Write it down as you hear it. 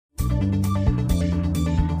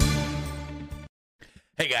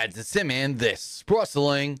Hey guys, it's Tim and this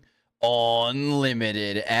Wrestling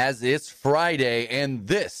Unlimited, as it's Friday, and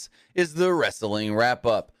this is the Wrestling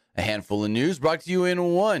Wrap-Up, a handful of news brought to you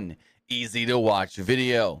in one easy-to-watch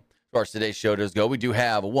video. As far as today's show does go, we do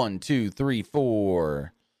have 1, 2, 3,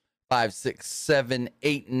 4, 5, 6, 7,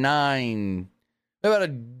 8, 9, about a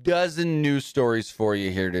dozen news stories for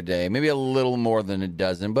you here today. Maybe a little more than a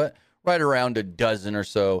dozen, but right around a dozen or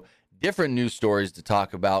so different news stories to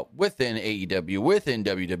talk about within AEW, within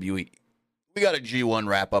WWE. We got a G1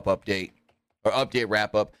 wrap-up update, or update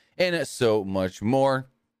wrap-up, and so much more.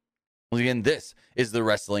 Once again, this is the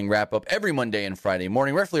Wrestling Wrap-Up. Every Monday and Friday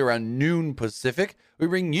morning, roughly around noon Pacific, we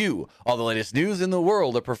bring you all the latest news in the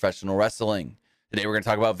world of professional wrestling. Today, we're going to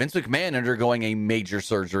talk about Vince McMahon undergoing a major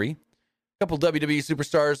surgery. A couple WWE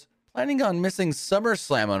superstars planning on missing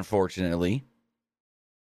SummerSlam, unfortunately.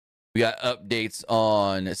 We got updates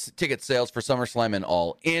on ticket sales for SummerSlam and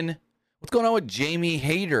All In. What's going on with Jamie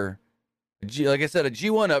Hayter? Like I said, a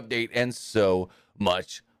G1 update and so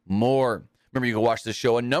much more. Remember, you can watch this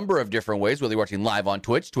show a number of different ways, whether you're watching live on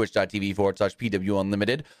Twitch, twitch.tv/PW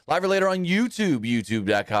Unlimited, live or later on YouTube,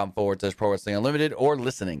 youtube.com/Pro Wrestling Unlimited, or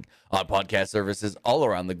listening on podcast services all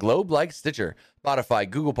around the globe like Stitcher, Spotify,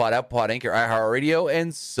 Google Pod, Apple Pod, Anchor, iHeartRadio,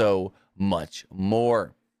 and so much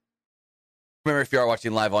more. Remember, if you are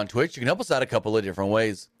watching live on Twitch, you can help us out a couple of different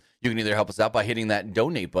ways. You can either help us out by hitting that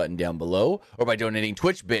donate button down below or by donating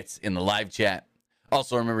Twitch bits in the live chat.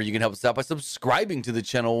 Also, remember, you can help us out by subscribing to the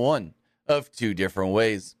channel one of two different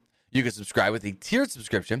ways. You can subscribe with a tiered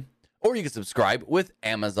subscription, or you can subscribe with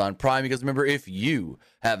Amazon Prime, because remember, if you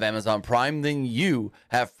have Amazon Prime, then you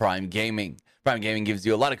have Prime Gaming. Prime Gaming gives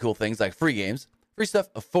you a lot of cool things like free games, free stuff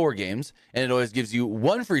for games, and it always gives you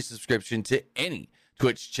one free subscription to any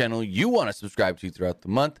Twitch channel you want to subscribe to throughout the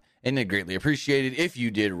month, and I greatly appreciate it if you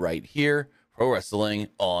did right here, Pro Wrestling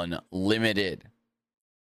Unlimited.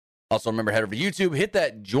 Also, remember, head over to YouTube, hit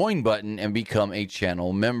that join button, and become a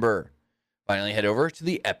channel member. Finally, head over to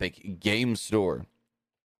the Epic Game Store.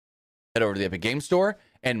 Head over to the Epic Game Store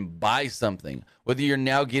and buy something. Whether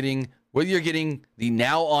you're getting the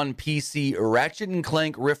now on PC Ratchet and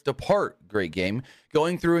Clank Rift Apart, great game,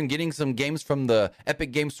 going through and getting some games from the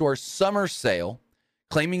Epic Game Store summer sale,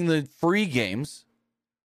 claiming the free games,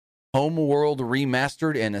 Homeworld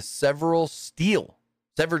Remastered, and a Severed Steel,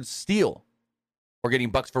 or getting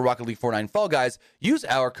bucks for Rocket League 49 Fall Guys, use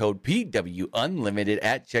our code PW Unlimited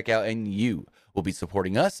at checkout, and you will be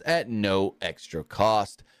supporting us at no extra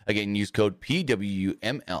cost. Again, use code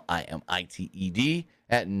PWMLIMITED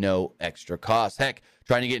at no extra cost. Heck,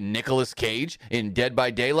 trying to get Nicolas Cage in Dead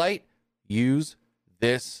by Daylight? Use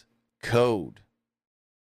this code.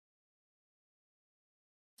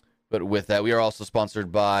 But with that, we are also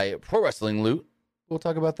sponsored by Pro Wrestling Loot. We'll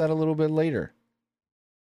talk about that a little bit later.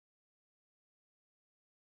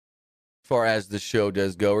 As far as the show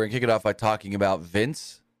does go, we're going to kick it off by talking about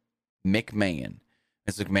Vince McMahon.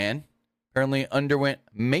 Vince McMahon apparently underwent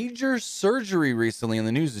major surgery recently, and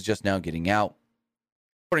the news is just now getting out.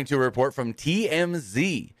 According to a report from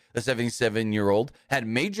TMZ, the 77-year-old had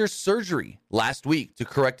major surgery last week to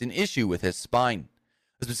correct an issue with his spine.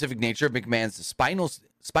 The specific nature of McMahon's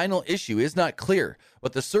spinal issue is not clear,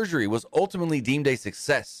 but the surgery was ultimately deemed a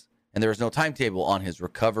success, and there is no timetable on his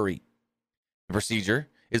recovery. The procedure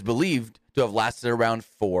is believed to have lasted around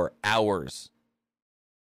 4 hours.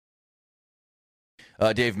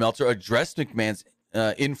 Dave Meltzer addressed McMahon's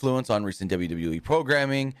influence on recent WWE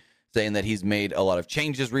programming, saying that he's made a lot of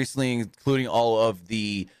changes recently, including all of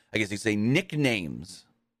the, I guess you could say, nicknames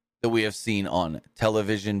that we have seen on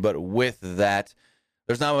television. But with that,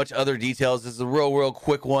 there's not much other details. This is a real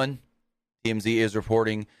quick one. TMZ is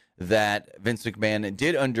reporting that Vince McMahon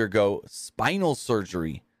did undergo spinal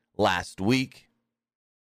surgery last week.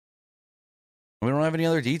 We don't have any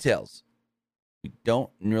other details. We don't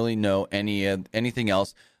really know anything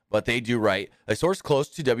else, but they do write. A source close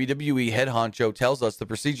to WWE head honcho tells us the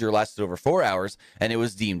procedure lasted over 4 hours and it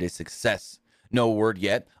was deemed a success. No word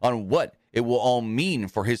yet on what it will all mean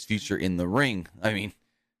for his future in the ring. I mean,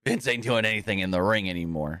 Vince ain't doing anything in the ring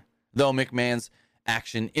anymore. Though McMahon's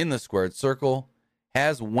action in the squared circle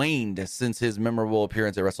has waned since his memorable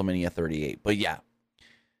appearance at WrestleMania 38. But yeah,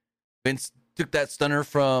 Vince took that stunner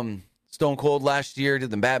from Stone Cold last year, did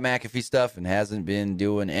the Matt McAfee stuff, and hasn't been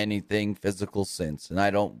doing anything physical since. And I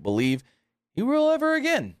don't believe he will ever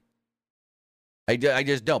again. I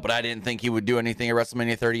just don't, but I didn't think he would do anything at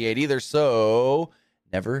WrestleMania 38 either, so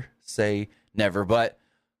never say never. But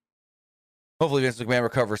hopefully Vince McMahon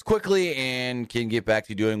recovers quickly and can get back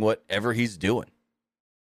to doing whatever he's doing.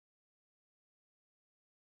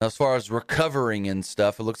 As far as recovering and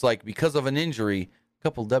stuff, it looks like because of an injury, A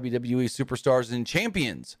couple WWE superstars and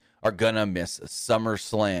champions are going to miss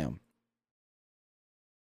SummerSlam.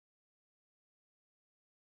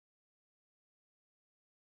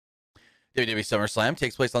 WWE SummerSlam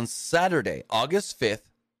takes place on Saturday, August 5th,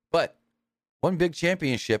 but one big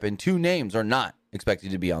championship and two names are not expected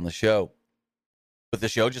to be on the show. With the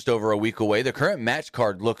show just over a week away, the current match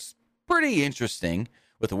card looks pretty interesting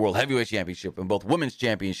with the World Heavyweight Championship and both women's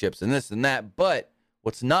championships and this and that, but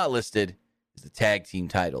what's not listed is the tag team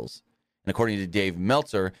titles. And according to Dave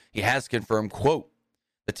Meltzer, he has confirmed, quote,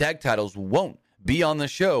 the tag titles won't be on the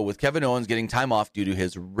show with Kevin Owens getting time off due to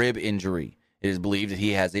his rib injury. It is believed that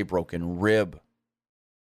he has a broken rib.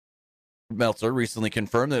 Meltzer recently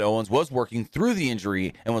confirmed that Owens was working through the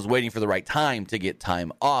injury and was waiting for the right time to get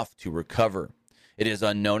time off to recover. It is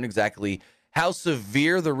unknown exactly how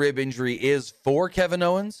severe the rib injury is for Kevin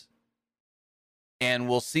Owens, and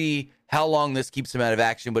we'll see how long this keeps him out of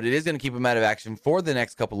action, but it is going to keep him out of action for the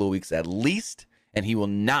next couple of weeks at least, and he will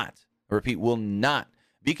not, I repeat, will not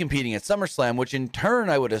be competing at SummerSlam, which in turn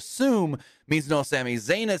I would assume means no Sami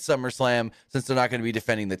Zayn at SummerSlam since they're not going to be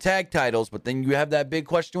defending the tag titles, but then you have that big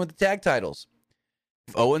question with the tag titles.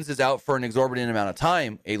 If Owens is out for an exorbitant amount of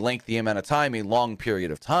time, a lengthy amount of time, a long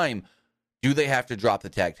period of time, do they have to drop the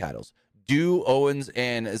tag titles? Do Owens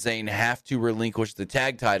and Zayn have to relinquish the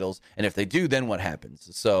tag titles? And if they do, then what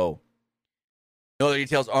happens? So, no other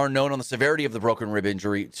details are known on the severity of the broken rib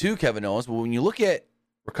injury to Kevin Owens. But when you look at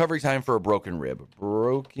recovery time for a broken rib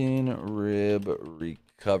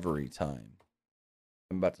recovery time.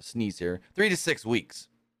 I'm about to sneeze here. 3 to 6 weeks.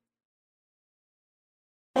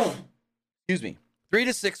 Excuse me. 3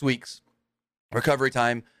 to 6 weeks recovery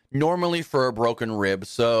time normally for a broken rib.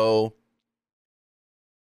 So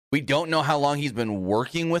we don't know how long he's been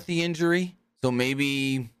working with the injury. So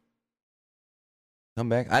maybe come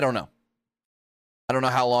back. I don't know. I don't know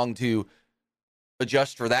how long to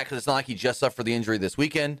adjust for that because it's not like he just suffered the injury this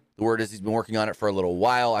weekend. The word is he's been working on it for a little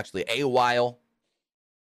while, actually a while.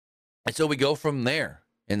 And so we go from there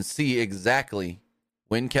and see exactly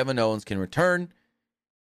when Kevin Owens can return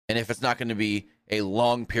and if it's not going to be a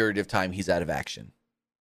long period of time he's out of action.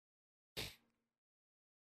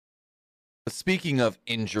 But speaking of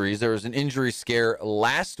injuries, there was an injury scare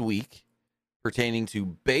last week pertaining to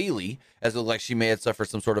Bayley, as it looked like she may have suffered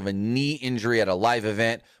some sort of a knee injury at a live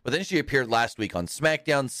event. But then she appeared last week on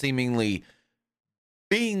SmackDown, seemingly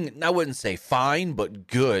being, I wouldn't say fine, but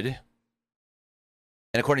good.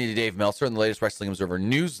 And according to Dave Meltzer in the latest Wrestling Observer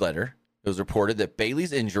newsletter, it was reported that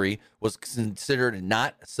Bayley's injury was considered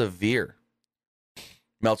not severe.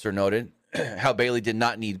 Meltzer noted how Bayley did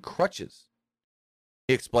not need crutches.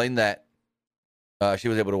 He explained that she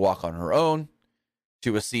was able to walk on her own.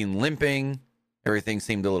 She was seen limping. Everything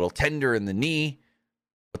seemed a little tender in the knee,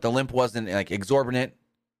 but the limp wasn't like exorbitant.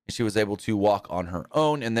 She was able to walk on her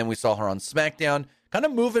own. And then we saw her on SmackDown kind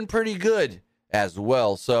of moving pretty good as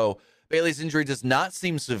well. So Bayley's injury does not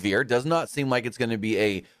seem severe. Does not seem like it's going to be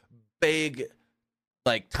a big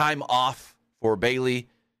like time off for Bayley.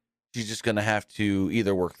 She's just going to have to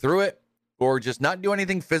either work through it or just not do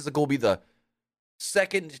anything physical, be the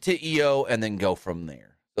second to EO, and then go from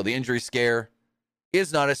there. So the injury scare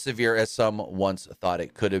is not as severe as some once thought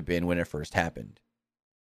it could have been when it first happened.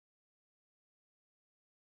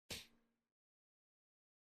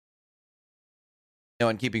 Now,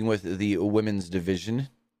 in keeping with the women's division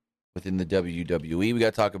within the WWE, we got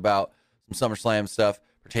to talk about some SummerSlam stuff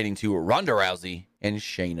pertaining to Ronda Rousey and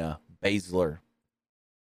Shayna Baszler.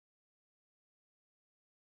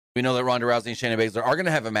 We know that Ronda Rousey and Shayna Baszler are going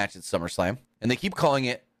to have a match at SummerSlam, and they keep calling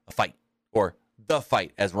it a fight, or the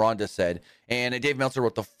fight, as Ronda said. And Dave Meltzer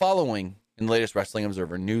wrote the following in the latest Wrestling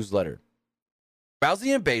Observer newsletter.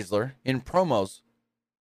 Rousey and Baszler, in promos,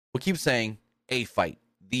 will keep saying a fight,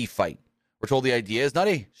 the fight. We're told the idea is not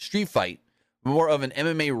a street fight, but more of an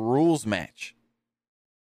MMA rules match,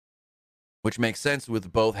 which makes sense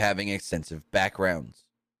with both having extensive backgrounds.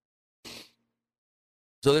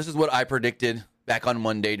 So this is what I predicted back on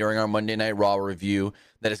Monday during our Monday Night Raw review,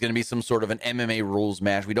 that it's going to be some sort of an MMA rules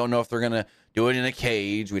match. We don't know if they're going to do it in a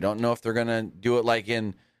cage. We don't know if they're going to do it like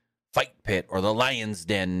in Fight Pit or the Lion's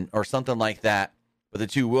Den or something like that. But the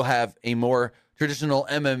two will have a more traditional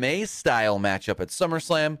MMA style matchup at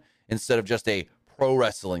SummerSlam instead of just a pro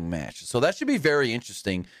wrestling match. So that should be very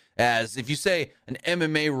interesting, as if you say an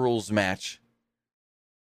MMA rules match,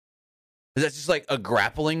 is that just like a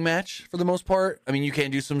grappling match for the most part? I mean, you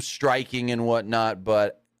can do some striking and whatnot,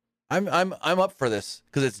 but I'm up for this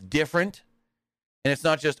because it's different, and it's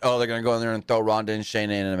not just, oh, they're going to go in there and throw Ronda and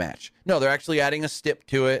Shayna in a match. No, they're actually adding a stip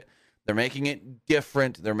to it. They're making it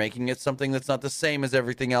different. They're making it something that's not the same as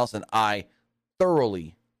everything else, and I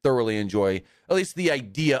thoroughly thoroughly enjoy at least the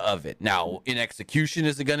idea of it. Now, in execution,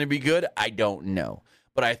 is it going to be good? I don't know.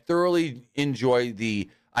 But I thoroughly enjoy the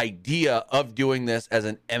idea of doing this as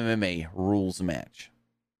an MMA rules match.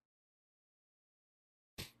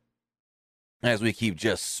 As we keep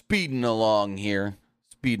just speeding along here,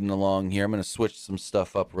 I'm going to switch some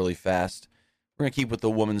stuff up really fast. We're going to keep with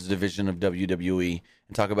the women's division of WWE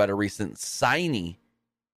and talk about a recent signee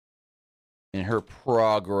in her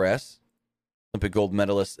progress. Olympic gold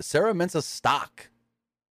medalist Sarah Mensah-Stock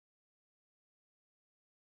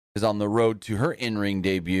is on the road to her in-ring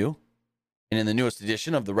debut. And in the newest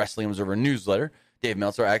edition of the Wrestling Observer newsletter, Dave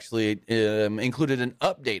Meltzer actually included an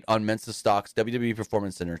update on Mensah-Stock's WWE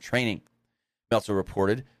Performance Center training. Meltzer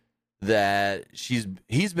reported that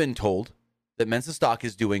he's been told that Mensah-Stock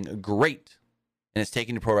is doing great and is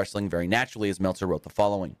taking to pro wrestling very naturally, as Meltzer wrote the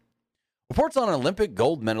following. Reports on Olympic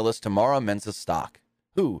gold medalist Tamara Mensah-Stock,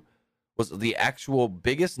 who was the actual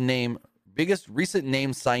biggest recent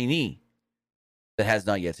name signee that has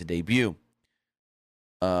not yet to debut.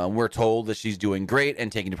 We're told that she's doing great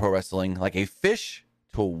and taking to pro wrestling like a fish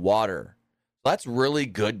to water. So that's really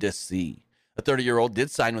good to see. The 30-year-old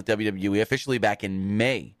did sign with WWE officially back in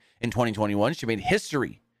May. In 2021, she made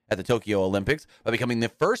history at the Tokyo Olympics by becoming the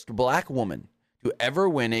first black woman to ever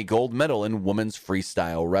win a gold medal in women's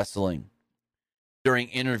freestyle wrestling. During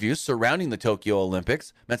interviews surrounding the Tokyo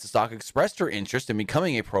Olympics, Mensah-Stock expressed her interest in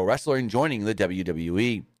becoming a pro wrestler and joining the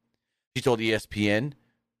WWE. She told ESPN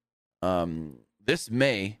this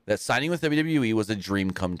May that signing with WWE was a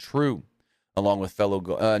dream come true. Along with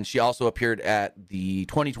and she also appeared at the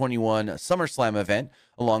 2021 SummerSlam event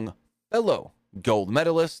along fellow gold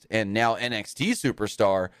medalist and now NXT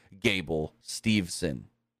superstar Gable Steveson.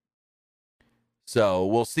 So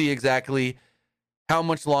we'll see exactly how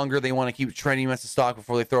much longer they want to keep training Mensah-Stock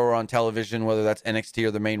before they throw her on television, whether that's NXT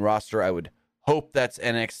or the main roster. I would hope that's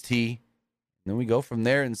NXT. And then we go from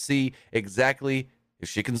there and see exactly if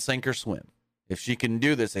she can sink or swim. If she can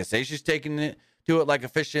do this. They say she's taking it to it like a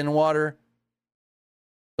fish in water.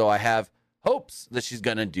 So I have hopes that she's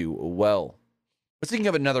going to do well. But speaking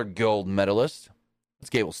of another gold medalist, it's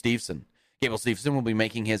Gable Steveson. Gable Steveson will be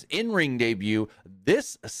making his in-ring debut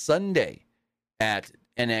this Sunday at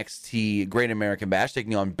NXT Great American Bash,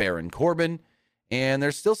 taking on Baron Corbin. And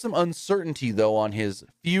there's still some uncertainty, though, on his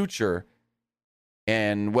future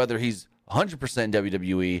and whether he's 100%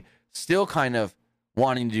 WWE, still kind of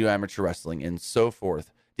wanting to do amateur wrestling and so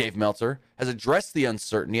forth. Dave Meltzer has addressed the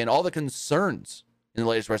uncertainty and all the concerns in the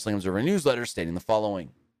latest Wrestling Observer newsletter, stating the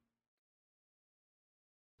following.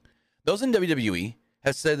 Those in WWE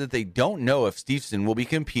have said that they don't know if Steveson will be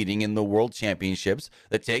competing in the World Championships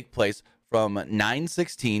that take place from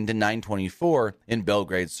 9/16 to 9/24 in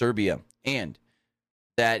Belgrade, Serbia, and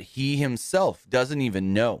that he himself doesn't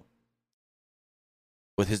even know.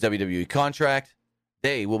 With his WWE contract,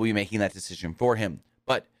 they will be making that decision for him,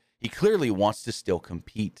 but he clearly wants to still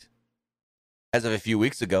compete. As of a few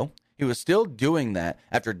weeks ago, he was still doing that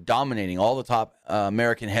after dominating all the top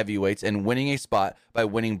American heavyweights and winning a spot by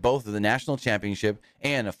winning both of the national championship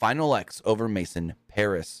and a Final X over Mason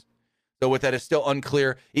Paris. So with that, it's still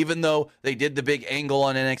unclear, even though they did the big angle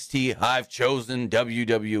on NXT, I've chosen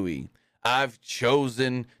WWE. I've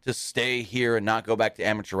chosen to stay here and not go back to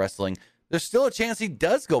amateur wrestling. There's still a chance he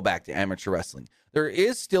does go back to amateur wrestling. There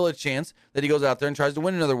is still a chance that he goes out there and tries to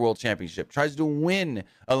win another world championship, tries to win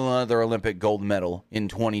another Olympic gold medal in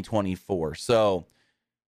 2024. So,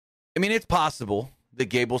 I mean, it's possible that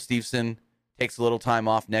Gable Steveson takes a little time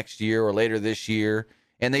off next year or later this year,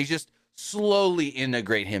 and they just slowly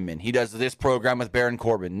integrate him in. He does this program with Baron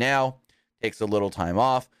Corbin now, takes a little time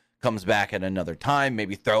off, comes back at another time,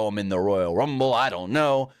 maybe throw him in the Royal Rumble, I don't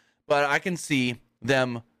know. But I can see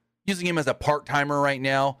them using him as a part-timer right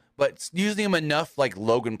now, but using him enough like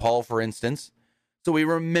Logan Paul, for instance, so we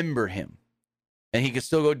remember him. And he can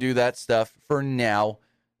still go do that stuff for now,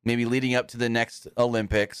 maybe leading up to the next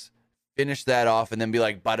Olympics, finish that off, and then be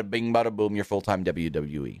like, bada bing, bada boom, you're full-time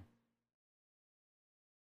WWE.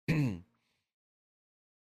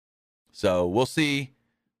 So we'll see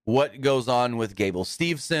what goes on with Gable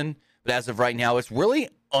Steveson, but as of right now, it's really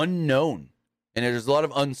unknown. And there's a lot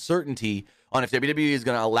of uncertainty on if WWE is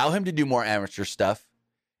going to allow him to do more amateur stuff,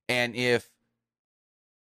 and if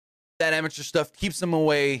that amateur stuff keeps him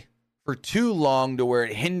away for too long to where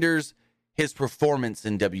it hinders his performance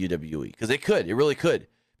in WWE. Because it really could.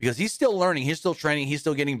 Because he's still learning, he's still training, he's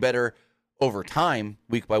still getting better over time,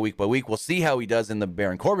 week by week by week. We'll see how he does in the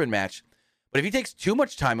Baron Corbin match. But if he takes too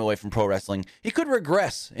much time away from pro wrestling, he could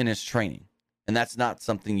regress in his training. And that's not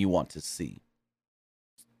something you want to see.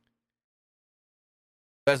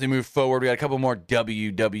 As we move forward, we got a couple more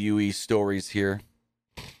WWE stories here.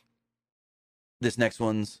 This next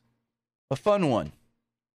one's a fun one.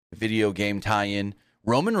 A video game tie-in.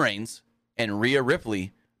 Roman Reigns and Rhea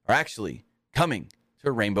Ripley are actually coming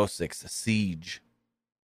to Rainbow Six Siege.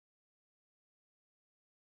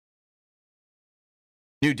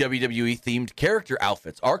 New WWE-themed character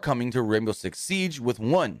outfits are coming to Rainbow Six Siege, with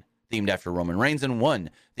one themed after Roman Reigns and one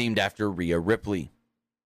themed after Rhea Ripley.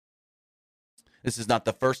 This is not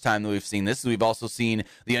the first time that we've seen this. We've also seen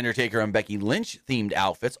The Undertaker and Becky Lynch themed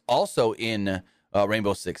outfits also in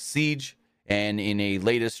Rainbow Six Siege. And in a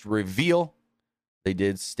latest reveal, they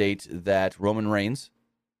did state that Roman Reigns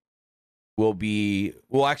Oryx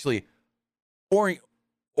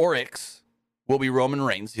will be Roman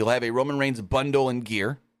Reigns. He'll have a Roman Reigns bundle and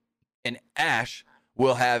gear. And Ash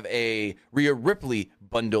will have a Rhea Ripley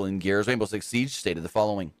bundle and gear. As Rainbow Six Siege stated the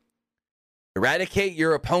following: eradicate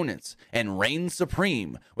your opponents and reign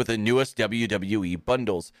supreme with the newest WWE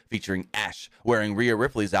bundles, featuring Ash wearing Rhea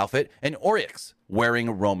Ripley's outfit and Oryx wearing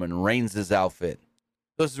Roman Reigns' outfit.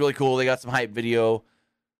 So this is really cool. They got some hype video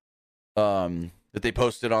that they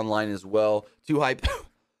posted online as well to hype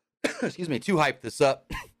to hype this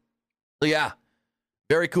up. So yeah,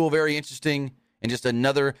 very cool, very interesting, and just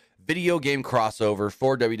another video game crossover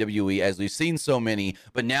for WWE, as we've seen so many.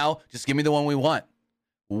 But now, just give me the one we want.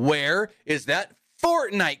 Where is that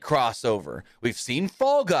Fortnite crossover? We've seen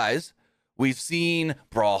Fall Guys. We've seen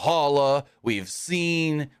Brawlhalla. We've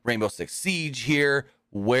seen Rainbow Six Siege here.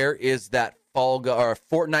 Where is that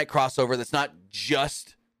Fortnite crossover that's not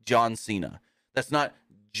just John Cena? That's not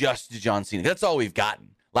just John Cena. That's all we've gotten.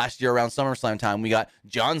 Last year around SummerSlam time, we got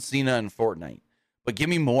John Cena and Fortnite. But give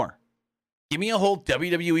me more. Give me a whole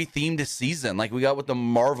WWE-themed season like we got with the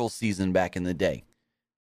Marvel season back in the day.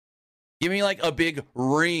 Give me like a big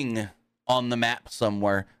ring on the map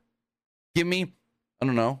somewhere. Give me, I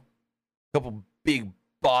don't know, a couple big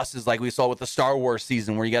bosses like we saw with the Star Wars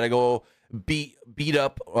season where you got to go beat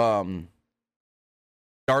up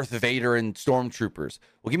Darth Vader and Stormtroopers.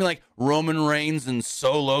 Well, give me like Roman Reigns and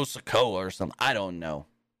Solo Sikoa or something. I don't know.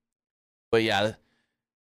 But yeah,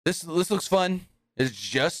 this looks fun. It's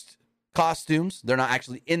just costumes. They're not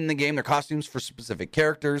actually in the game. They're costumes for specific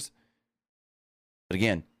characters. But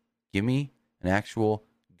again, give me an actual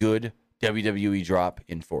good WWE drop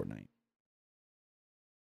in Fortnite.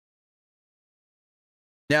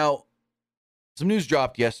 Now, some news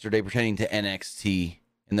dropped yesterday pertaining to NXT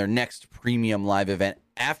and their next premium live event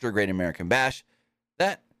after Great American Bash.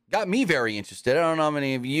 That got me very interested. I don't know how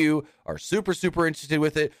many of you are super, super interested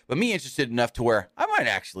with it, but me interested enough to where I might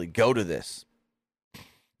actually go to this.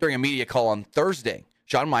 During a media call on Thursday,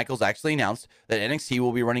 Shawn Michaels actually announced that NXT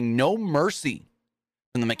will be running No Mercy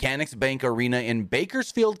from the Mechanics Bank Arena in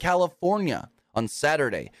Bakersfield, California on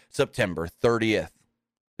Saturday, September 30th.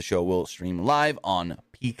 The show will stream live on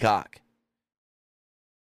Peacock.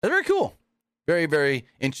 That's very cool. Very, very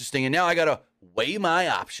interesting. And now I got to weigh my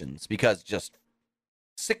options because just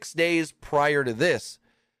 6 days prior to this,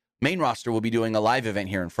 main roster will be doing a live event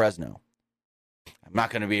here in Fresno. I'm not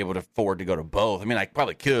going to be able to afford to go to both. I mean, I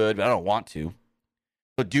probably could, but I don't want to.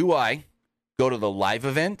 So do I go to the live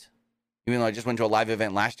event, even though I just went to a live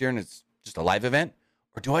event last year and it's just a live event?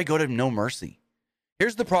 Or do I go to No Mercy?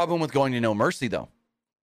 Here's the problem with going to No Mercy, though.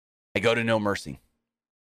 I go to No Mercy.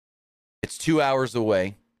 It's 2 hours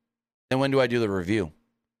away. Then when do I do the review?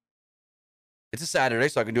 It's a Saturday,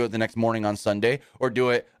 so I can do it the next morning on Sunday, or do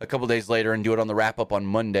it a couple days later and do it on the wrap-up on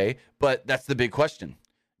Monday. But that's the big question.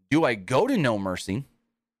 Do I go to No Mercy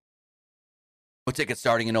with tickets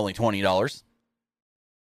starting at only $20?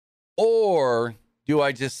 Or do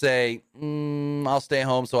I just say, I'll stay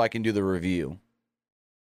home so I can do the review?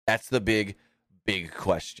 That's the big, big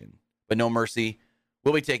question. But No Mercy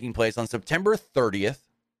will be taking place on September 30th,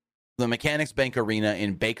 the Mechanics Bank Arena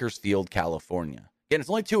in Bakersfield, California. Again, it's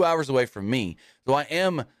only 2 hours away from me, so I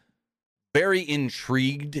am very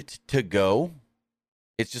intrigued to go.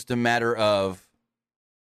 It's just a matter of,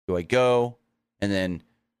 do I go? And then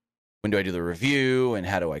when do I do the review? And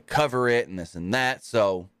how do I cover it? And this and that.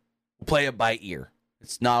 So we'll play it by ear.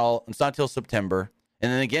 It's not till September.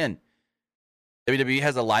 And then again, WWE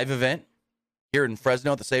has a live event here in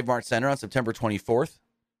Fresno at the Save Mart Center on September 24th.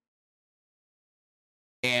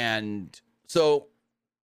 And so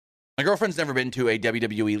my girlfriend's never been to a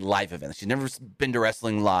WWE live event. She's never been to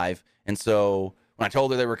wrestling live. And so when I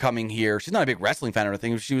told her they were coming here, she's not a big wrestling fan or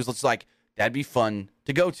anything. She was just like, that'd be fun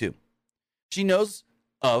to go to. She knows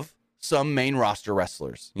of some main roster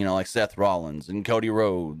wrestlers, like Seth Rollins and Cody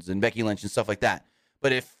Rhodes and Becky Lynch and stuff like that.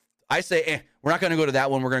 But if I say, we're not going to go to that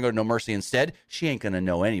one, we're going to go to No Mercy instead, she ain't going to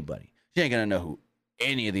know anybody. She ain't going to know who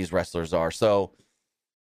any of these wrestlers are. So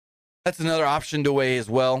that's another option to weigh as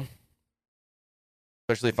well.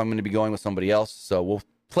 especially if I'm going to be going with somebody else. So we'll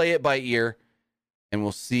play it by ear, and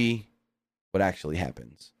we'll see what actually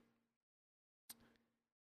happens.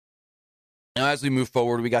 Now, as we move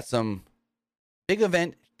forward, we got some big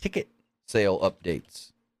event ticket sale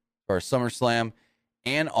updates for SummerSlam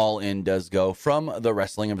and All In Does Go from the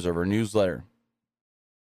Wrestling Observer newsletter.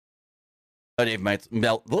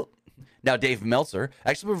 Dave Meltzer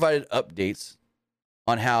actually provided updates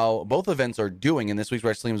on how both events are doing in this week's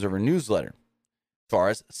Wrestling Observer newsletter, as far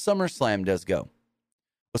as SummerSlam does go.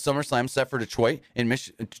 With SummerSlam set for Detroit,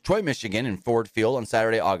 Michigan, in Ford Field on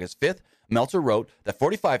Saturday, August 5th, Meltzer wrote that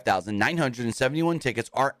 45,971 tickets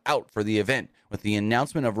are out for the event, with the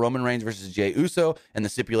announcement of Roman Reigns versus Jey Uso and the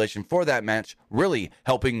stipulation for that match really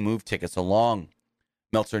helping move tickets along.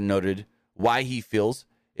 Meltzer noted why he feels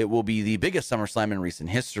it will be the biggest SummerSlam in recent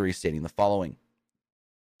history, stating the following.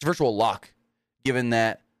 It's a virtual lock, given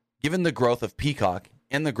the growth of Peacock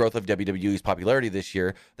and the growth of WWE's popularity this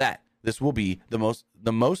year, that this will be the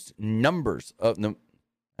most numbers of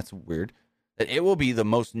that's weird. That it will be the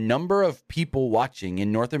most number of people watching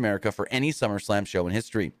in North America for any SummerSlam show in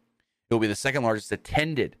history. It will be the second largest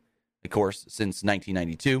attended, of course, since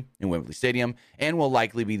 1992 in Wembley Stadium, and will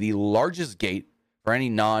likely be the largest gate for any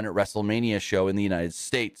non-WrestleMania show in the United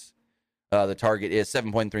States. The target is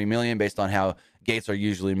 7.3 million based on how gates are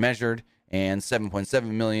usually measured, and 7.7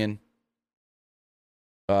 million.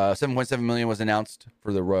 7.7 million was announced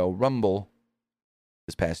for the Royal Rumble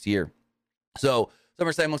this past year. So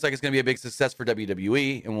SummerSlam looks like it's going to be a big success for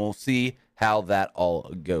WWE, and we'll see how that all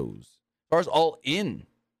goes. As far as All In,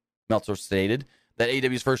 Meltzer stated that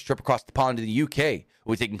AEW's first trip across the pond to the UK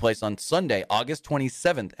will be taking place on Sunday, August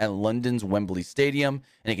 27th at London's Wembley Stadium,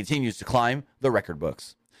 and it continues to climb the record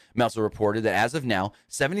books. Meltzer reported that as of now,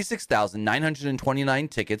 76,929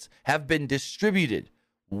 tickets have been distributed,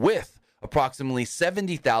 with approximately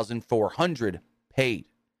 70,400 paid.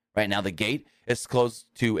 Right now, the gate is close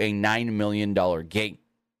to a $9 million gate.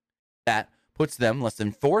 That puts them less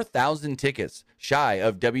than 4,000 tickets shy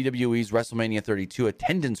of WWE's WrestleMania 32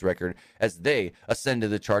 attendance record, as they ascend to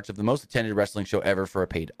the charts of the most attended wrestling show ever for a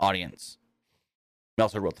paid audience.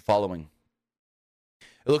 Meltzer wrote the following.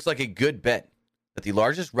 It looks like a good bet that the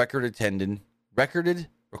largest recorded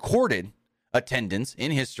attendance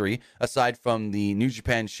in history, aside from the New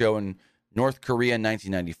Japan show in North Korea in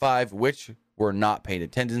 1995, which were not paid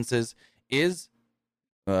attendances, it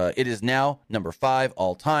is now number 5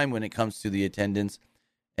 all time when it comes to the attendance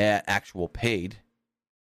at actual paid.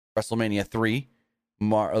 The WrestleMania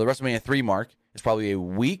 3 mark is probably a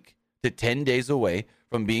week to 10 days away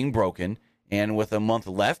from being broken, and with a month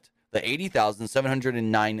left, the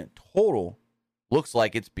 80,709 total looks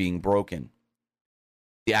like it's being broken.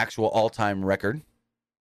 The actual all-time record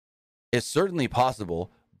is certainly possible,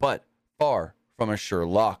 but far from a sure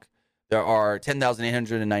lock. There are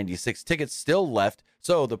 10,896 tickets still left,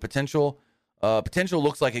 so the potential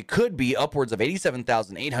looks like it could be upwards of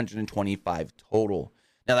 87,825 total.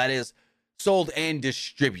 Now, that is sold and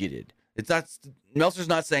distributed. It's not. Meltzer's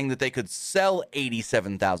not saying that they could sell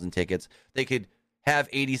 87,000 tickets. They could have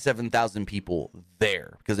 87,000 people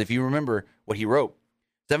there. Because if you remember what he wrote,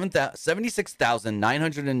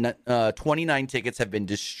 76,929 tickets have been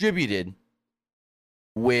distributed,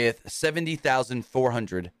 with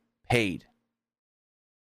 70,400 paid.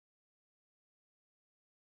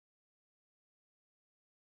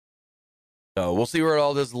 So we'll see where it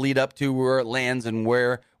all does lead up to, where it lands, and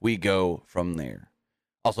where we go from there.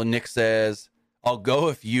 Also, Nick says, I'll go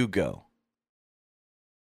if you go.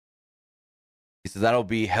 He says, that'll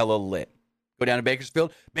be hella lit. Go down to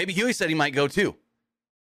Bakersfield. Maybe Huey said he might go too.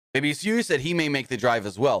 Maybe Huey said he may make the drive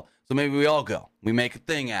as well. So maybe we all go. We make a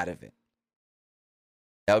thing out of it.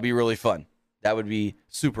 That would be really fun. That would be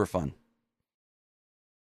super fun.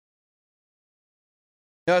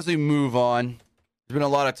 Now, as we move on, there's been a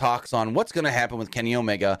lot of talks on what's going to happen with Kenny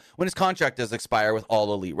Omega when his contract does expire with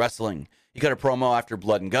All Elite Wrestling. He cut a promo after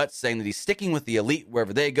Blood and Guts saying that he's sticking with the Elite.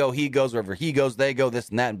 Wherever they go, he goes. Wherever he goes, they go. This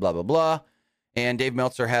and that and blah, blah, blah. And Dave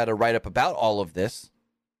Meltzer had a write-up about all of this,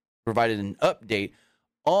 provided an update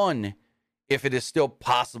on if it is still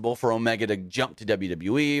possible for Omega to jump to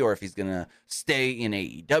WWE, or if he's going to stay in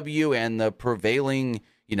AEW. And the prevailing,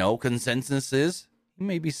 consensus is he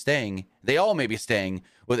may be staying. They all may be staying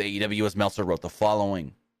with AEW, as Meltzer wrote the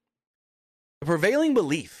following. The prevailing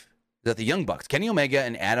belief is that the Young Bucks, Kenny Omega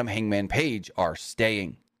and Adam Hangman Page, are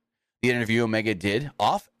staying. The interview Omega did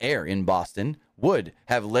off-air in Boston would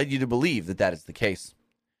have led you to believe that that is the case.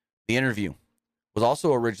 The interview was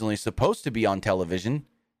also originally supposed to be on television,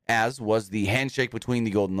 as was the handshake between the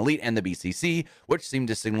Golden Elite and the BCC, which seemed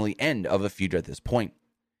to signal the end of a feud at this point.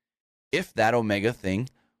 If that Omega thing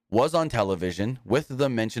was on television with the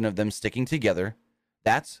mention of them sticking together.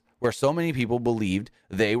 That's where so many people believed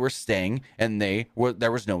they were staying and there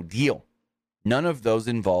was no deal. None of those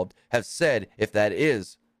involved have said if that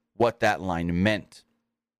is what that line meant.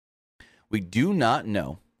 We do not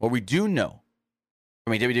know, or we do know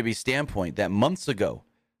from a WWE standpoint that months ago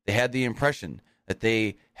they had the impression that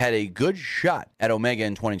they had a good shot at Omega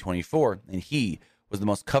in 2024, and he was the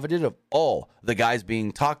most coveted of all the guys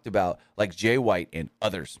being talked about, like Jay White and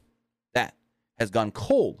others. That has gone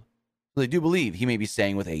cold, so they do believe he may be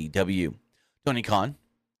staying with AEW. Tony Khan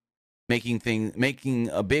making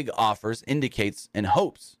a big offers indicates and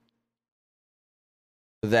hopes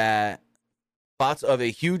that thoughts of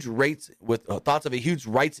a huge rights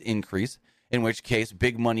increase, in which case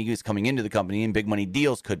big money is coming into the company and big money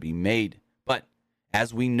deals could be made. But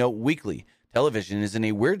as we note weekly, television is in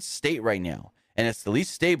a weird state right now, and it's the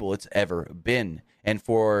least stable it's ever been. And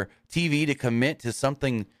for TV to commit to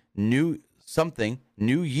something new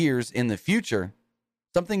years in the future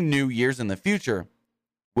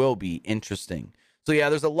will be interesting. So yeah,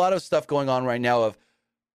 there's a lot of stuff going on right now of,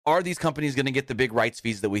 are these companies going to get the big rights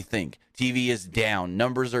fees that we think? TV is down,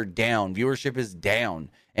 numbers are down, viewership is down,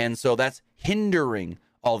 and so that's hindering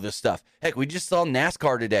all this stuff. Heck, we just saw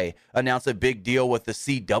NASCAR today announce a big deal with the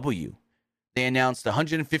CW. They announced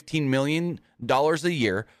 $115 million a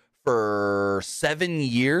year for 7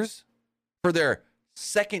 years for their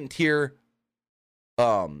second tier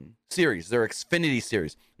series, their Xfinity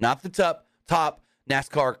series. Not the top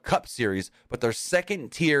NASCAR Cup series, but their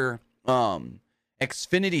second tier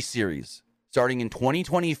Xfinity series. Starting in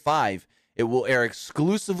 2025, it will air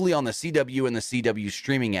exclusively on the CW and the CW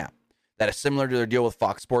streaming app. That is similar to their deal with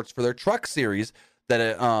Fox Sports for their truck series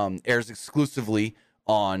that airs exclusively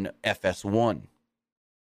on FS1.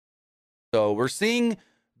 So we're seeing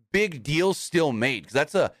big deals still made, because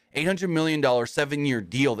that's a $800 million 7-year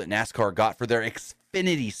deal that NASCAR got for their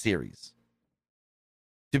Xfinity series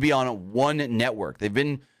to be on one network. They've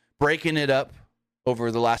been breaking it up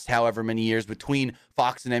over the last however many years between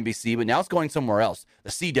Fox and NBC, but now it's going somewhere else,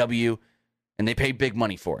 the CW, and they pay big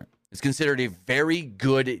money for it. It's considered a very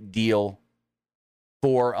good deal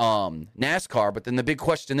for NASCAR, but then the big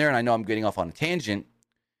question there, and I know I'm getting off on a tangent,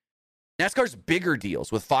 NASCAR's bigger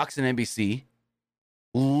deals with Fox and NBC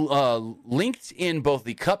linked in both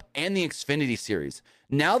the Cup and the Xfinity series.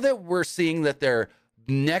 Now that we're seeing that their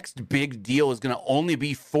next big deal is going to only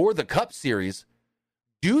be for the Cup series,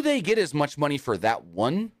 do they get as much money for that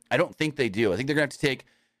one? I don't think they do. I think they're going to have to take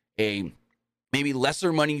a maybe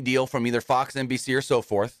lesser money deal from either Fox, NBC, or so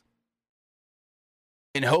forth,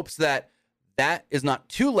 in hopes that that is not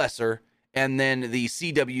too lesser, and then the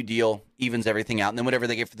CW deal evens everything out. And then whatever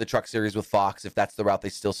they get for the truck series with Fox, if that's the route they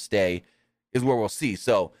still stay, is where we'll see.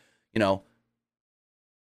 So,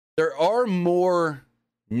 there are more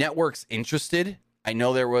networks interested. I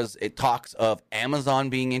know there was talks of Amazon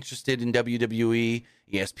being interested in WWE,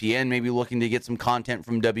 ESPN maybe looking to get some content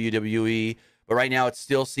from WWE, but right now it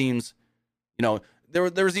still seems, there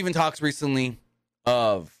was even talks recently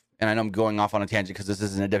of, and I know I'm going off on a tangent because this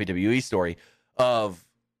isn't a WWE story, of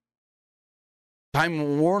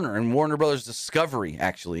Time Warner and Warner Brothers Discovery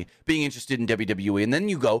actually being interested in WWE. And then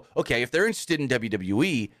you go, okay, if they're interested in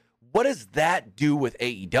WWE, what does that do with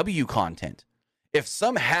AEW content? If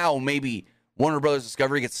somehow maybe Warner Brothers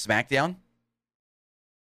Discovery gets SmackDown,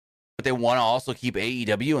 but they want to also keep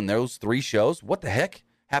AEW in those 3 shows, what the heck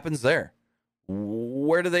happens there?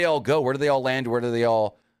 Where do they all go? Where do they all land? Where do they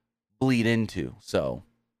all bleed into? So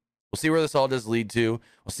we'll see where this all does lead to.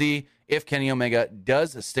 We'll see if Kenny Omega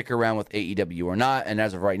does stick around with AEW or not. And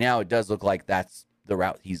as of right now, it does look like that's the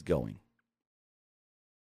route he's going.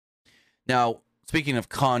 Now, speaking of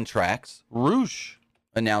contracts, Roosh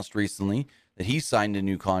announced recently that he signed a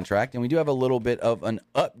new contract, and we do have a little bit of an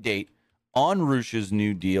update on Roosh's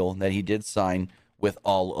new deal that he did sign with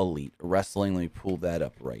All Elite Wrestling. Let me pull that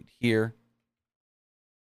up right here.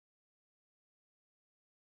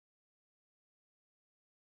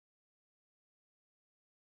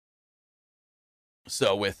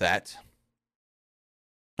 So with that,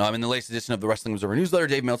 in the latest edition of the Wrestling Observer newsletter,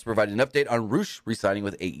 Dave Meltzer provided an update on Roosh re-signing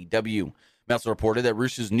with AEW. Meltzer reported that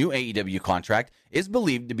Roosh's new AEW contract is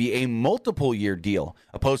believed to be a multiple-year deal,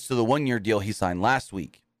 opposed to the 1-year deal he signed last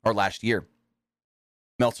year.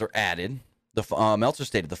 Meltzer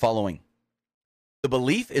stated the following: "The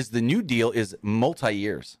belief is the new deal is multiple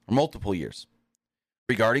years.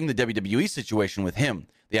 Regarding the WWE situation with him,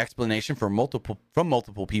 the explanation from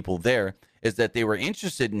multiple people there is that they were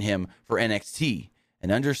interested in him for NXT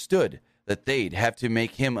and understood that they'd have to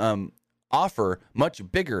make him offer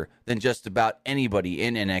much bigger than just about anybody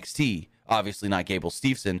in NXT. Obviously not Gable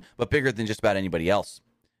Steveson, but bigger than just about anybody else.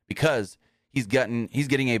 because he's getting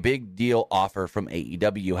a big deal offer from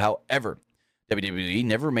AEW. However, WWE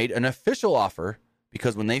never made an official offer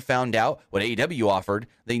because when they found out what AEW offered,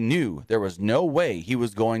 they knew there was no way he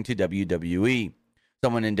was going to WWE.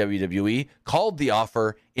 Someone in WWE called the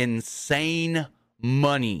offer insane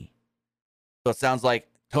money. So it sounds like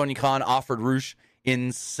Tony Khan offered Rush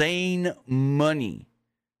insane money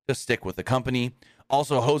to stick with the company.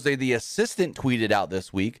 Also, Jose the assistant tweeted out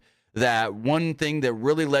this week that one thing that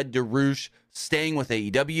really led to Rush staying with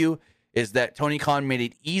AEW is that Tony Khan made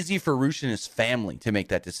it easy for Rush and his family to make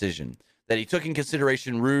that decision. That he took in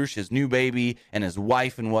consideration Rush, his new baby, and his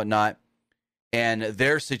wife and whatnot, and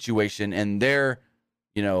their situation and their,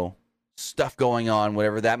 stuff going on,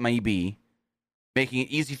 whatever that may be, making it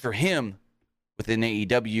easy for him within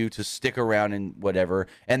AEW to stick around and whatever.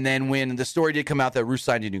 And then when the story did come out that Rush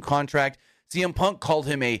signed a new contract, CM Punk called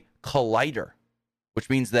him a collider, which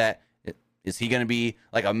means that is he going to be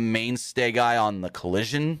like a mainstay guy on the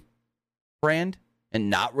Collision brand and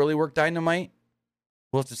not really work Dynamite?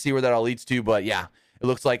 We'll have to see where that all leads to. But yeah, it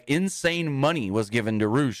looks like insane money was given to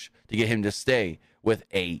Rush to get him to stay with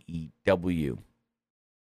AEW.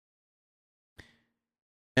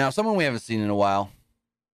 Now, someone we haven't seen in a while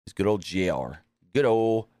is good old JR. Good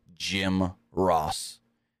old Jim Ross.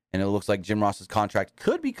 And it looks like Jim Ross's contract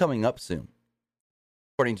could be coming up soon.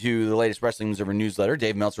 According to the latest Wrestling Observer newsletter,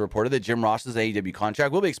 Dave Meltzer reported that Jim Ross's AEW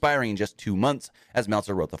contract will be expiring in just 2 months, as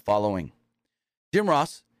Meltzer wrote the following. Jim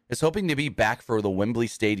Ross is hoping to be back for the Wembley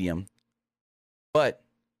Stadium, but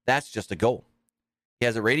that's just a goal. He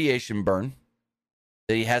has a radiation burn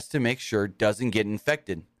that he has to make sure doesn't get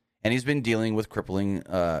infected, and he's been dealing with crippling,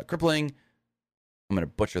 I'm going to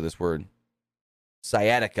butcher this word,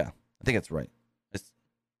 sciatica. I think that's right. It's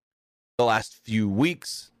the last few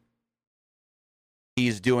weeks.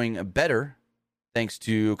 He's doing better thanks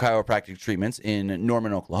to chiropractic treatments in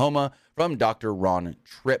Norman, Oklahoma from Dr. Ron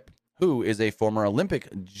Tripp, who is a former Olympic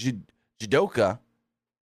judoka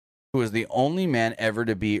who is the only man ever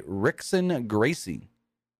to beat Rickson Gracie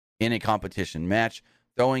in a competition match,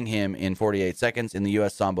 throwing him in 48 seconds in the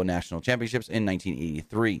U.S. Sambo National Championships in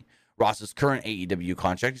 1983. Ross's current AEW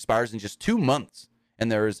contract expires in just 2 months, and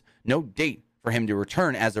there is no date for him to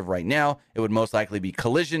return as of right now. It would most likely be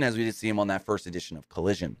Collision, as we did see him on that first edition of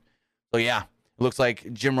Collision. So yeah, it looks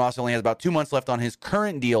like Jim Ross only has about 2 months left on his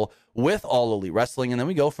current deal with All Elite Wrestling, and then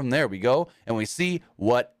we go from there. We go and we see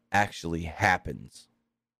what actually happens.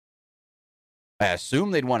 I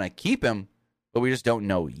assume they'd want to keep him, but we just don't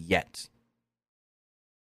know yet.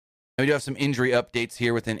 And we do have some injury updates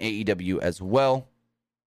here within AEW as well.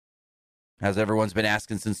 As everyone's been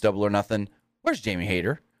asking since Double or Nothing, where's Jamie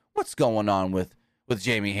Hayter? What's going on with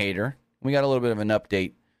Jamie Hayter? We got a little bit of an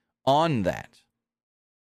update on that.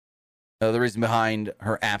 The reason behind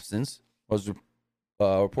her absence was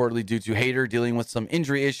reportedly due to Hayter dealing with some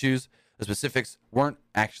injury issues. The specifics weren't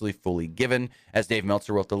actually fully given, as Dave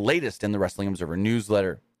Meltzer wrote the latest in the Wrestling Observer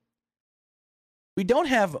newsletter. We don't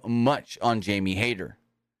have much on Jamie Hayter,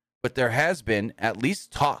 but there has been at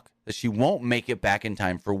least talk that she won't make it back in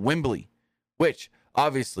time for Wembley, which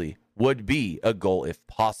obviously would be a goal if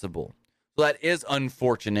possible. So that is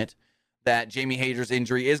unfortunate that Jamie Hayter's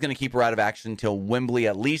injury is going to keep her out of action until Wembley,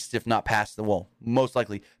 at least, if not past most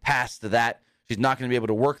likely past that. She's not going to be able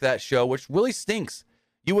to work that show, which really stinks.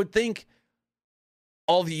 You would think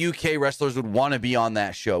all the UK wrestlers would want to be on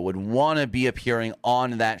that show, would want to be appearing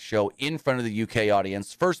on that show in front of the UK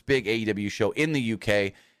audience. First big AEW show in the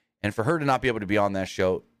UK. And for her to not be able to be on that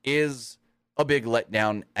show is a big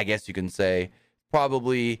letdown, I guess you can say.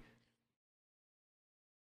 Probably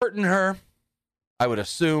hurting her, I would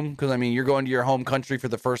assume, because, you're going to your home country for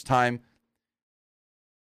the first time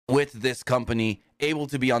with this company, able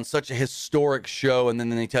to be on such a historic show, and then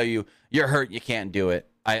they tell you, you're hurt, you can't do it.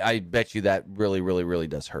 I bet you that really, really, really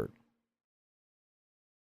does hurt.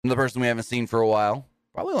 Another person we haven't seen for a while,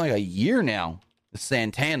 probably like a year now, is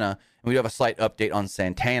Santana, and we do have a slight update on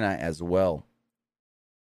Santana as well.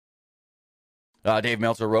 Dave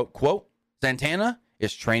Meltzer wrote, quote, Santana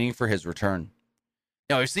is training for his return.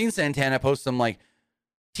 Now, we've seen Santana post some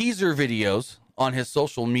teaser videos on his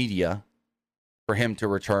social media for him to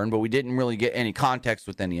return, but we didn't really get any context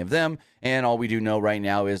with any of them. And all we do know right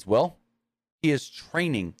now is, he is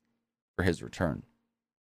training for his return.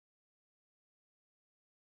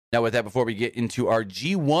 Now, with that, before we get into our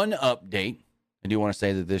G1 update, I do want to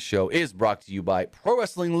say that this show is brought to you by Pro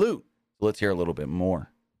Wrestling Loot. So let's hear a little bit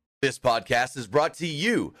more. This podcast is brought to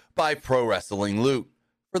you by Pro Wrestling Loot.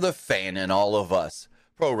 For the fan in all of us,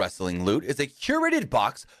 Pro Wrestling Loot is a curated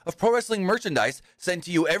box of pro wrestling merchandise sent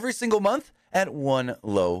to you every single month at one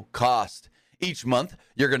low cost. Each month,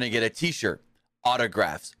 you're going to get a t-shirt,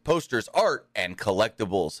 autographs, posters, art, and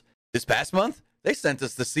collectibles. This past month, they sent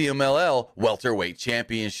us the CMLL Welterweight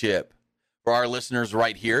Championship. For our listeners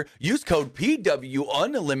right here, use code PW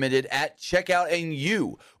Unlimited at checkout and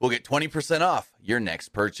you will get 20% off your next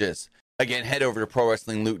purchase. Again, head over to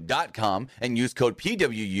ProWrestlingLoot.com and use code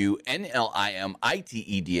PWUNLIMITED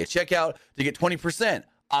at checkout to get 20%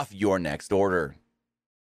 off your next order.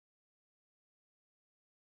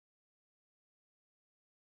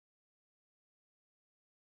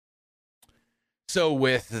 So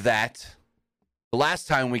with that, the last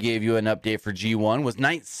time we gave you an update for G1 was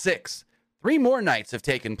night 6. 3 more nights have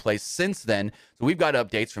taken place since then. So we've got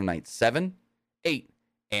updates from night 7, 8,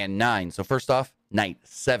 and 9. So first off, night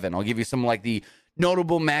 7. I'll give you some like the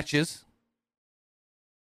notable matches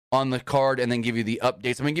on the card and then give you the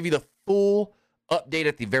updates. I'm going to give you the full update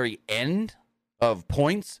at the very end of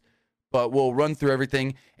points, but we'll run through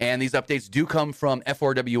everything. And these updates do come from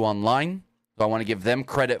FRW Online. So I want to give them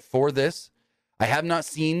credit for this. I have not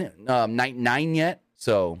seen night 9 yet,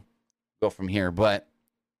 so go from here. But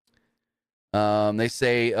they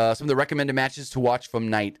say some of the recommended matches to watch from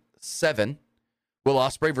night 7. Will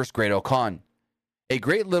Ospreay versus Great O'Khan. A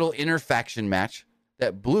great little inter-faction match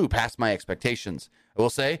that blew past my expectations. I will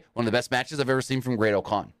say, one of the best matches I've ever seen from Great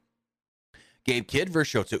O'Khan. Gabe Kidd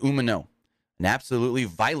versus Shota Umino. An absolutely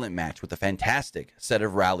violent match with a fantastic set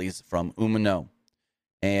of rallies from Umino.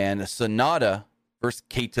 And Sonata versus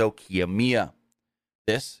Kaito Kiyomiya.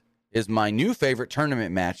 This is my new favorite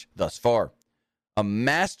tournament match thus far. A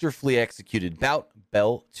masterfully executed bout,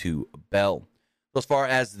 bell to bell. As far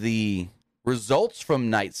as the results from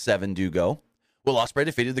night 7 do go, Will Ospreay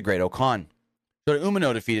defeated the Great O'Khan. Shota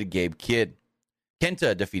Umino defeated Gabe Kidd.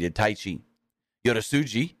 Kenta defeated Taichi.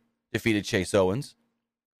 Yodatsuji defeated Chase Owens.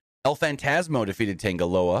 El Phantasmo defeated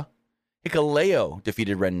Tangaloa. Hikuleo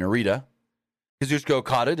defeated Ren Narita. Kazuchika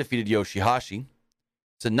Okada defeated Yoshihashi.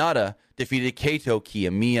 Sonata defeated Kaito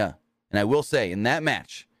Kiyomiya. And I will say, in that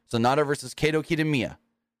match, Sonata versus Kaito Kiyomiya,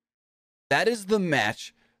 that is the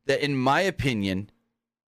match that, in my opinion,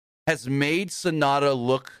 has made Sonata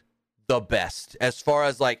look the best as far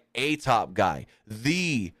as like a top guy,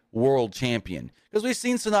 the world champion. Because we've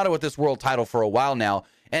seen Sonata with this world title for a while now,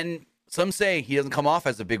 and some say he doesn't come off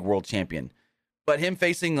as a big world champion. But him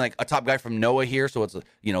facing like a top guy from Noah here, so it's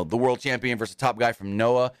the world champion versus a top guy from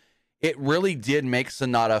Noah, it really did make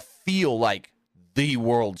Sonata feel like the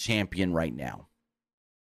world champion right now.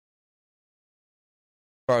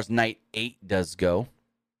 As far as night 8 does go,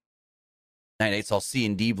 night 8 saw C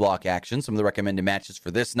and D block action. Some of the recommended matches for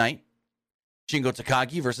this night: Shingo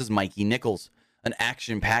Takagi versus Mikey Nichols, an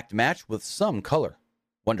action-packed match with some color.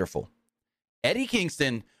 Wonderful. Eddie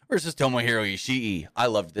Kingston versus Tomohiro Ishii. I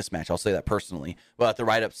loved this match. I'll say that personally. But the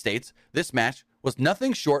write-up states, this match was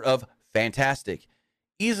nothing short of fantastic.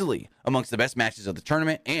 Easily amongst the best matches of the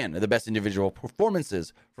tournament and the best individual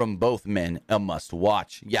performances from both men. A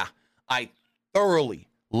must-watch. Yeah, I thoroughly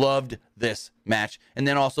loved this match. And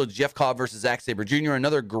then also Jeff Cobb versus Zack Sabre Jr.,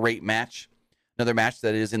 another great match. Another match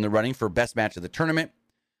that is in the running for best match of the tournament.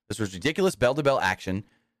 This was ridiculous bell-to-bell action,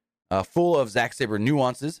 full of Zack Sabre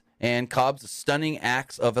nuances, and Cobb's stunning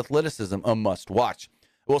acts of athleticism. A must-watch.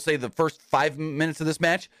 I will say the first 5 minutes of this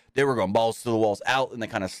match, they were going balls to the walls out, and they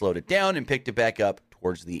kind of slowed it down and picked it back up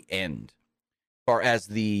towards the end. As far as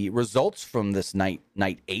the results from this night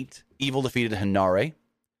 8, Evil defeated Hinare.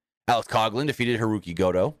 Alex Coughlin defeated Haruki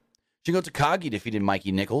Goto. Shingo Takagi defeated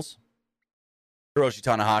Mikey Nichols. Hiroshi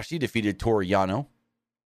Tanahashi defeated Toru Yano.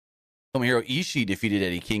 Tomohiro Ishii defeated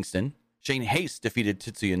Eddie Kingston. Shane Haste defeated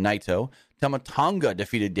Tetsuya Naito. Tama Tonga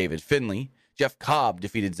defeated David Finlay. Jeff Cobb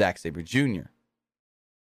defeated Zack Sabre Jr.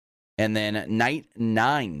 And then night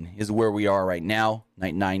 9 is where we are right now.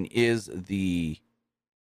 Night 9 is the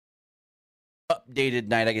updated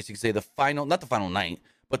night, I guess you could say the final, not the final night,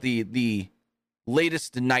 but the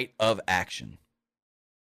latest night of action.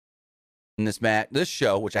 In this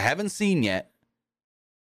show, which I haven't seen yet,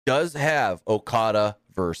 does have Okada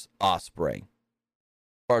versus Ospreay. As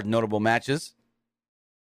far as notable matches,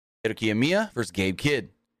 Kaito Kiyomiya versus Gabe Kidd.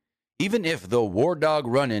 Even if the War Dog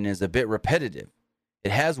run-in is a bit repetitive,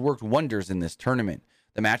 it has worked wonders in this tournament.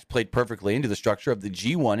 The match played perfectly into the structure of the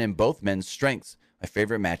G1 and both men's strengths. My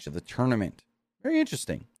favorite match of the tournament. Very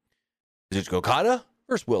interesting. Kazuchika Okada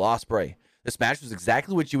versus Will Ospreay. This match was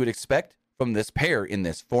exactly what you would expect from this pair in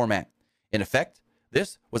this format. In effect,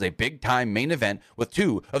 this was a big-time main event with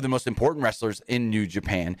 2 of the most important wrestlers in New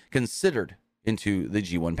Japan considered into the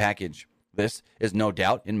G1 package. This is no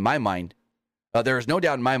doubt in my mind. There is no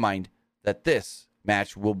doubt in my mind that this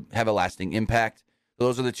match will have a lasting impact.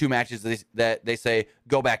 Those are the 2 matches that they say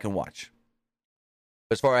go back and watch.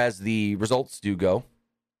 As far as the results do go,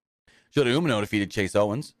 Shota Umino defeated Chase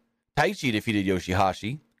Owens. Taichi defeated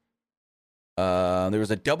Yoshihashi. There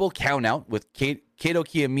was a double countout with Kato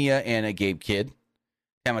Kiyomiya and a Gabe Kidd.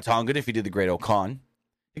 Tama Tonga defeated the Great Okan.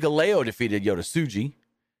 Hikuleo defeated Yota Tsuji.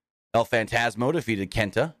 El Phantasmo defeated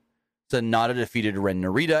Kenta. Sonata defeated Ren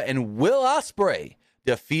Narita. And Will Ospreay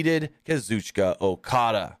defeated Kazuchika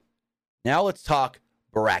Okada. Now let's talk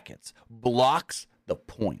brackets. Blocks the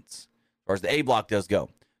points. As far as the A block does go.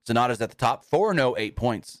 Sonata's at the top, 4-0, 8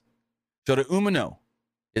 points. Shota Umino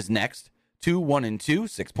is next, 2-1-2,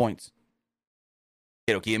 6 points.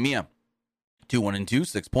 Kato Kiyomiya, 2-1-2,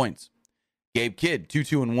 6 points. Gabe Kidd,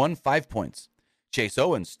 2-2-1, 5 points. Chase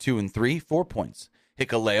Owens, 2-3, 4 points.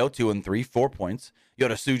 Hikuleo, 2-3, 4 points.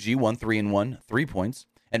 Yota Tsuji, 1-3-1, 3 points.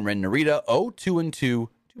 And Ren Narita, 0-2-2, 2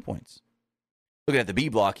 points. Looking at the B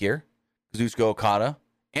block here, Kazuchika Okada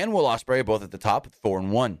and Will Ospreay are both at the top with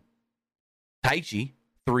 4-1. Taichi,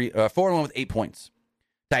 4-1 with 8 points.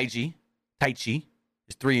 Taichi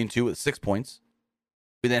is 3-2 with 6 points.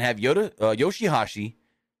 We then have Yoshihashi,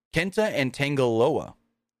 Kenta, and Tangaloa,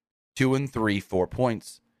 2-3, 4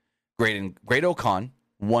 points. Great Okan,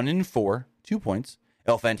 1-4, 2 points.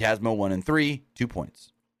 El Phantasmo, 1-3, 2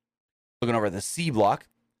 points. Looking over at the C block,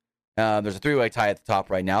 there's a three-way tie at the top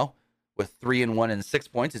right now with 3-1 and 6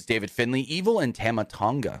 points. It's David Finlay, Evil, and Tama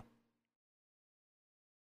Tonga.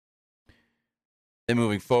 Then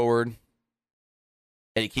moving forward,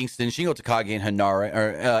 Eddie Kingston, Shingo Takagi, and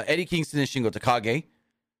Hanare. Eddie Kingston and Shingo Takagi,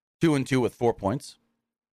 2-2 with 4 points.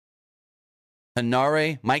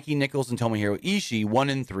 Hanare, Mikey Nichols, and Tomohiro Ishii,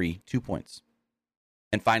 1-3, 2 points.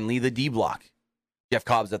 And finally, the D block. Jeff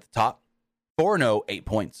Cobb's at the top, 4-0, 8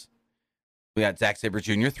 points. We got Zack Sabre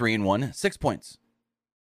Jr., 3-1, 6 points.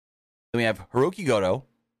 Then we have Hiroki Goto,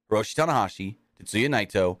 Hiroshi Tanahashi, Tetsuya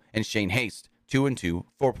Naito, and Shane Haste, 2-2,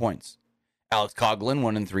 4 points. Alex Coughlin,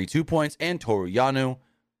 1-3, 2 points. And Toru Yano,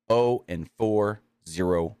 0-4,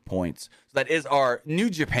 0 points. So that is our New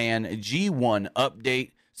Japan G1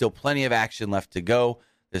 update. Still plenty of action left to go.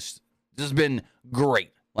 This has been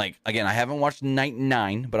great. Like, again, I haven't watched Night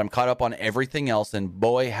 9, but I'm caught up on everything else. And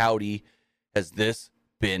boy, howdy, has this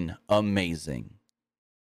been amazing.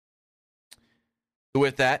 So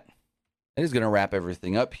with that, that is going to wrap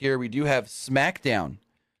everything up here. We do have SmackDown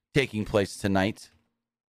taking place tonight.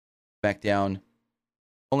 SmackDown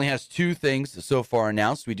only has 2 things so far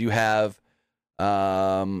announced. We do have,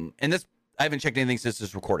 and this, I haven't checked anything since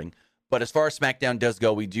this recording, but as far as SmackDown does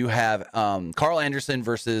go, we do have Carl Anderson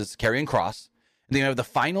versus Karrion Kross. And then we have the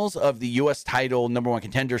finals of the U.S. title number 1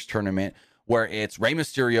 contenders tournament, where it's Rey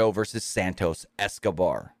Mysterio versus Santos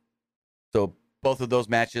Escobar. So both of those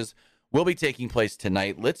matches will be taking place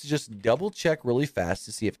tonight. Let's just double check really fast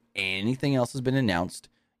to see if anything else has been announced.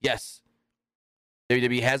 Yes.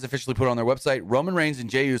 WWE has officially put on their website, Roman Reigns and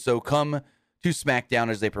Jey Uso come to SmackDown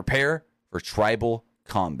as they prepare for Tribal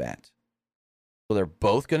Combat. So they're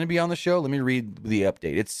both going to be on the show. Let me read the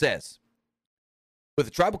update. It says, with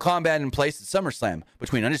the Tribal Combat in place at SummerSlam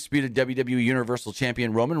between undisputed WWE Universal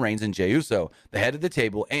Champion Roman Reigns and Jey Uso, the head of the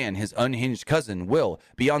table and his unhinged cousin will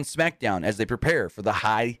be on SmackDown as they prepare for the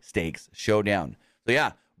high-stakes showdown. So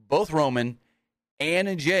yeah, both Roman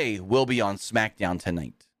and Jey will be on SmackDown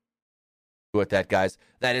tonight. With that, guys,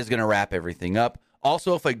 that is going to wrap everything up.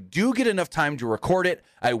 Also, if I do get enough time to record it,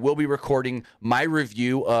 I will be recording my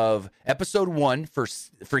review of episode 1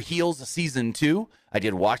 for Heels season 2. I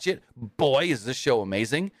did watch it. Boy, is this show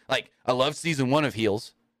amazing. Like, I love season 1 of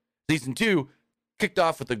Heels. Season 2 kicked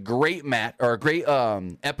off with a great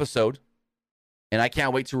episode. And I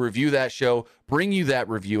can't wait to review that show, bring you that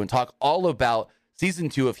review, and talk all about season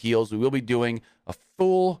 2 of Heels. We will be doing a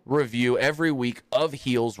full review every week of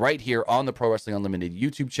Heels right here on the Pro Wrestling Unlimited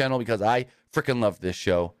YouTube channel because I freaking love this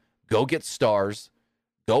show. Go get stars.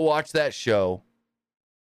 Go watch that show.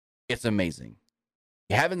 It's amazing.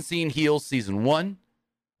 If you haven't seen Heels season 1,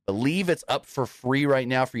 I believe it's up for free right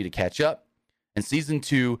now for you to catch up. And season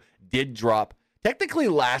 2 did drop technically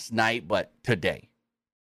last night, but today.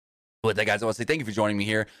 With that, guys, I want to say thank you for joining me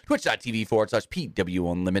here.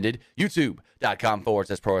 Twitch.tv/PW Unlimited,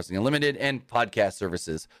 YouTube.com/Pro Wrestling Unlimited, and podcast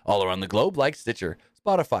services all around the globe like Stitcher,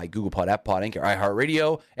 Spotify, Google Pod, App Pod, Anchor,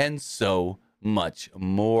 iHeartRadio, and so much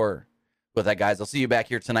more. With that, guys, I'll see you back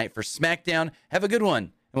here tonight for SmackDown. Have a good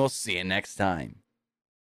one, and we'll see you next time.